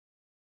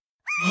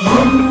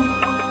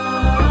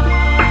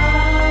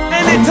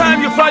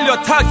Anytime you file your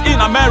tax in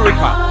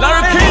America,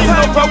 Larry King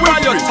no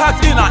file your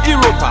tax in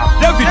Europe.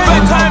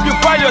 Anytime you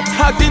file your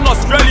tax in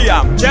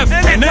Australia,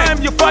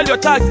 anytime you file your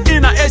tax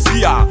in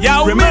Asia,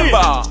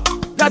 remember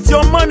that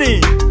your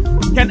money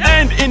can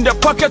end in the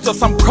pockets of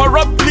some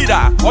corrupt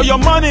leader, or your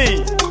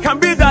money can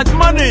be that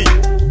money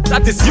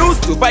that is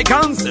used to buy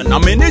guns and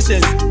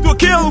ammunition to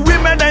kill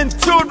women and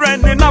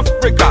children in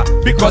Africa,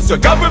 because your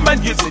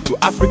government gives it to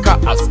Africa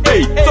as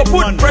aid. So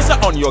put pressure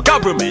on your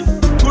government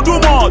to do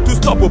more to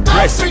stop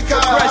oppression,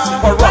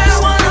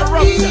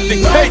 corruption,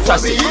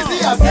 dictatorship. Easy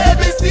as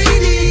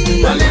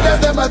ABCD. The leaders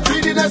them are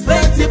treating us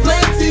plenty.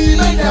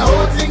 Make the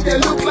whole thing they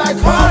look like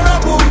horror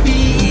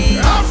movie.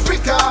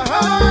 Africa,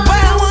 where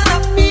I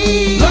wanna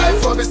be.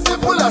 Life for me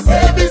simple as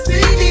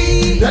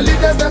ABCD. The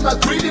leaders them are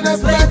treating us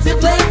plenty.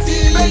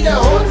 Make the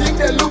whole thing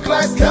they look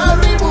like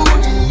scary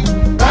movie.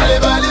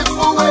 Belly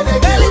full where they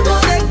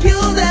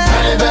kill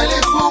them.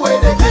 Belly full where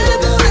they kill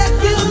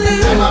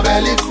them. My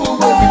belly full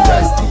where we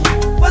thirsty.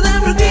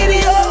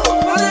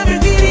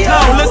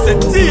 Now listen,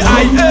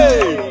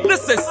 TIA,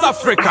 this is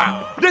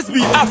Africa, this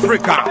be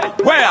Africa,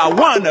 where I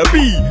wanna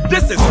be.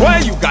 This is where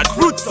you got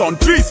fruits on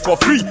trees for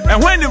free,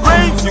 and when it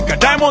rains, you got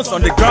diamonds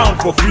on the ground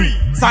for free.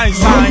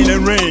 Sunshine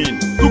and rain,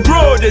 to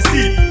grow the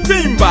seed,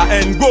 timber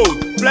and gold,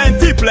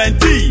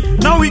 plenty.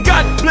 Now we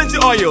got plenty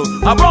oil,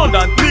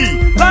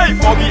 abundantly. Life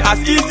will be as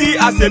easy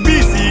as a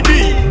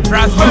BCD,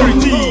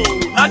 prosperity.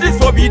 Now this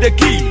will be the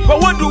key, but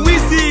what do we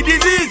see?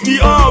 Disease be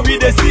all we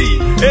the see.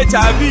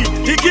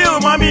 HIV, he kill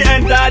mommy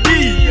and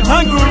daddy.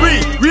 Hungry,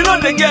 we know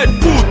they get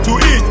food to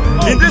eat.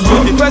 In this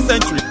 21st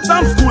century,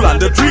 some school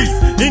under trees.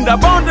 In the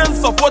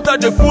abundance of water,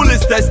 the fool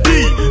is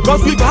thirsty.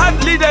 Cause we've had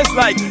leaders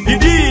like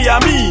Idi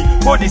Amin,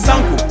 Kodi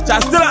Sanko,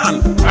 Chastela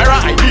and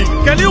Ira ID.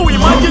 Can you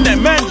imagine a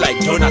man like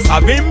Jonas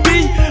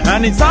Savimbi?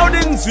 And in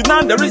Southern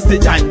Sudan there is the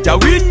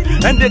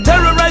Janjaweed, and they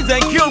terrorize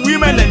and kill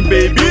women and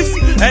babies.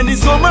 And in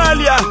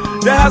Somalia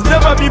there has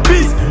never been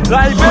peace.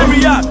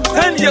 Liberia,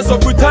 10 years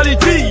of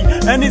brutality.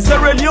 And in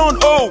Sierra Leone,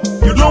 oh,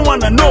 you don't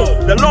wanna know.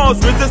 The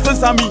Lord's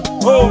resistance army,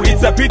 oh,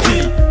 it's a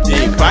pity.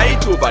 They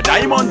fight over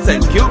diamonds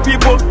and kill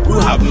people who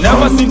have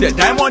never seen the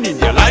diamond in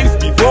their lives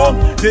before.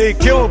 They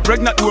kill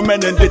pregnant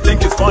women and they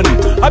think it's funny.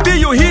 I bet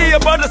you hear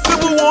about the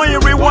civil war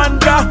in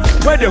Rwanda,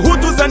 where the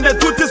Hutus and the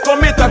Tutsis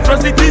commit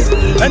atrocities,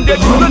 and they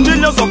kill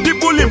millions of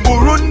people in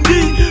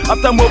Burundi.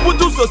 After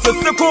Mobutu Sese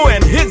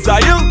and hit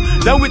Zion,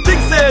 then we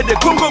think say the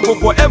Congo will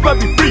forever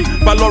be free.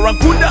 But Laurent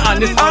Kunda and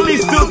his army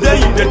is still there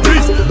in the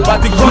streets.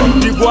 But in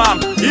Côte d'Ivoire,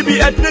 it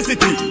be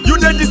ethnicity. You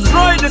then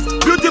destroy this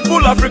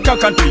beautiful African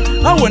country.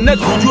 How on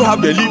earth would you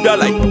have a leader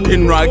like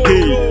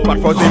Enrique? But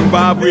for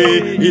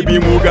Zimbabwe, it be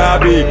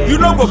Mugabe. You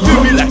know go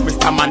feel me like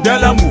Mr.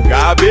 Mandela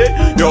Mugabe.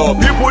 Your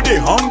people they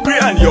hungry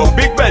and your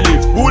big belly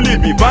fully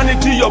be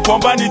vanity. Your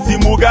vanity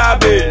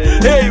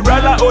Mugabe. Hey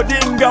Rala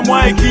Odinga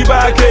Mwai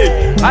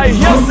Kibake. I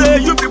hear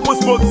say you people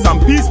smoke some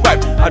peace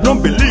pipe. I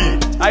don't believe.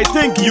 I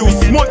think you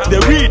smoke the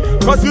weed,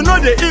 cause you know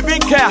they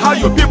even care how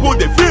your people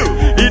they feel.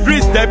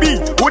 Idris Deby,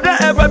 would there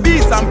ever be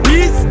some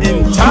peace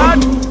in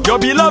Chad? Your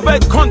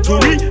beloved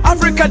country,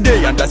 Africa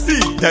Day and the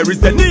sea. There is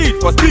the need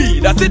for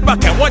speed. I sit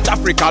back and watch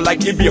Africa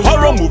like it be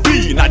horror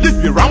movie. Now this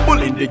be Rumble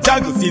in the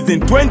Jungle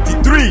season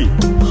 23.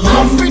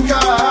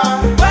 Africa,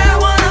 where I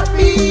wanna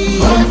be.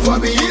 Life for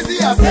me easy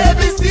as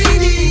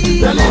ABCD.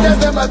 The leaders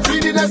them are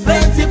treating us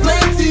plenty.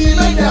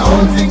 Make the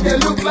whole thing they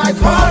look like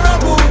horror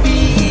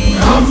movie.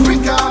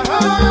 Africa, where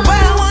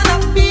I wanna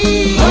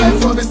be. Life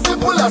for me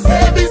simple as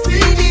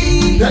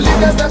ABCD. The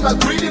leaders them are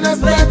treating us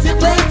plenty.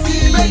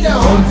 Make the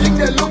whole thing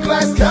they look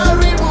like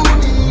scary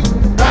movie.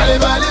 Belly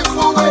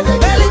full where they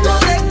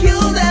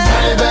kill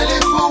them. Belly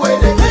full where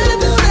they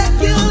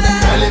kill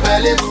them.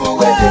 Belly full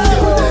where they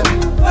kill them.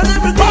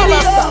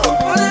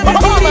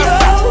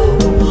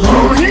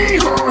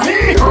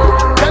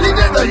 The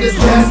leaders of this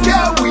class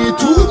scare we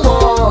too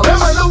much.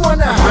 Them I don't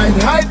wanna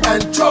hide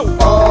and chop.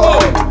 Oh,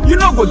 you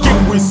not go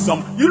give with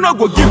some. You not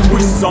go give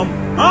with some.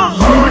 Huh?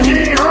 The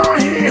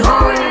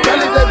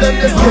leaders of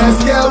this class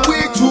scare we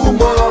too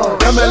much.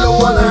 Them I don't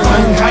wanna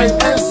hide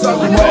and some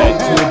more.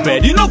 Too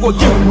bad. You not go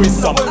give with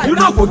some. You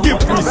not go give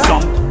with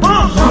some.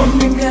 Huh?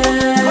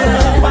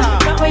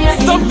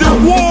 Stop the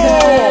war.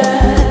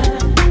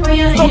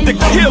 Stop the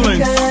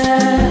killings.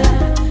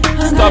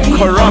 Stop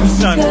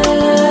corruption.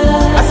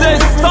 I say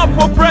stop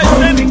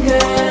oppression.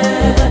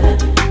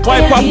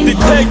 Wipe up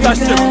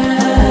dictatorship.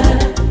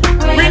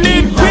 We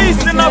need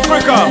peace in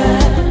Africa.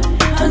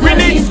 We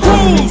need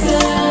schools.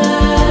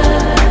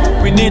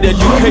 We need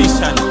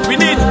education. We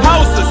need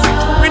houses.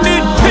 We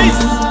need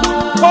peace.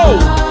 Oh,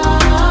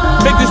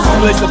 make this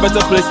place a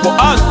better place for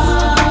us,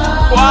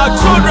 for our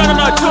children and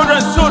our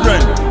children's children.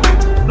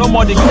 No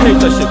more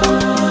dictatorship,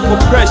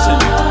 oppression,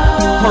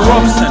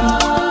 corruption,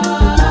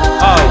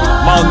 oh,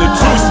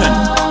 malnutrition.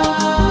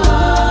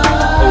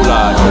 Oh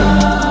Lord.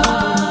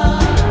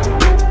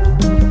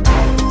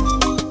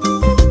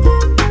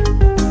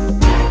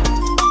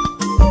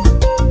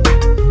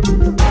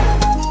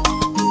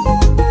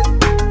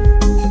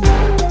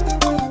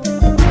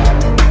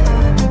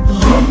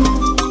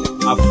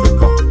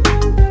 Africa.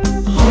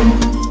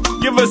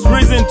 us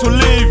reason to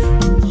live.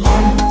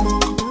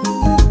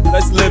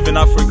 Let's live in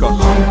Africa.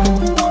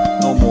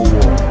 No more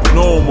war.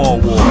 No more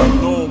war.